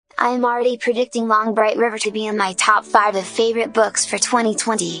I am already predicting Long Bright River to be in my top 5 of favorite books for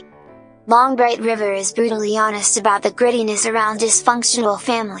 2020. Long Bright River is brutally honest about the grittiness around dysfunctional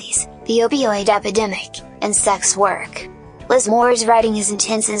families, the opioid epidemic, and sex work. Liz Moore's writing is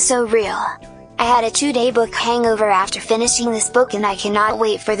intense and so real. I had a 2-day book hangover after finishing this book, and I cannot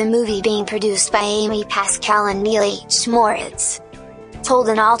wait for the movie being produced by Amy Pascal and Neil H. Moritz. Told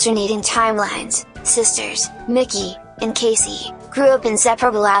in alternating timelines, sisters, Mickey and Casey, grew up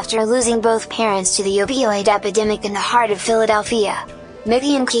inseparable after losing both parents to the opioid epidemic in the heart of Philadelphia.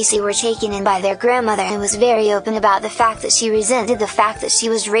 Mickey and Casey were taken in by their grandmother and was very open about the fact that she resented the fact that she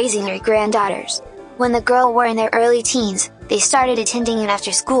was raising her granddaughters. When the girls were in their early teens, they started attending an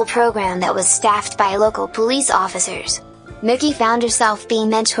after-school program that was staffed by local police officers. Mickey found herself being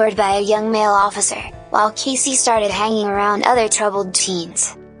mentored by a young male officer, while Casey started hanging around other troubled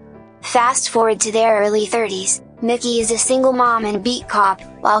teens. Fast forward to their early 30s, Mickey is a single mom and beat cop,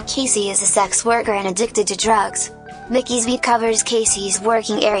 while Casey is a sex worker and addicted to drugs. Mickey's beat covers Casey's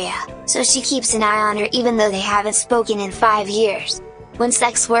working area, so she keeps an eye on her even though they haven't spoken in 5 years. When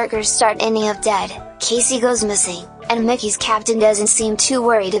sex workers start ending up dead, Casey goes missing, and Mickey's captain doesn't seem too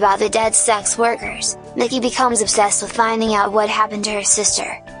worried about the dead sex workers. Mickey becomes obsessed with finding out what happened to her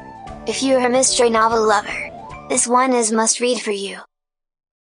sister. If you're a mystery novel lover, this one is must read for you.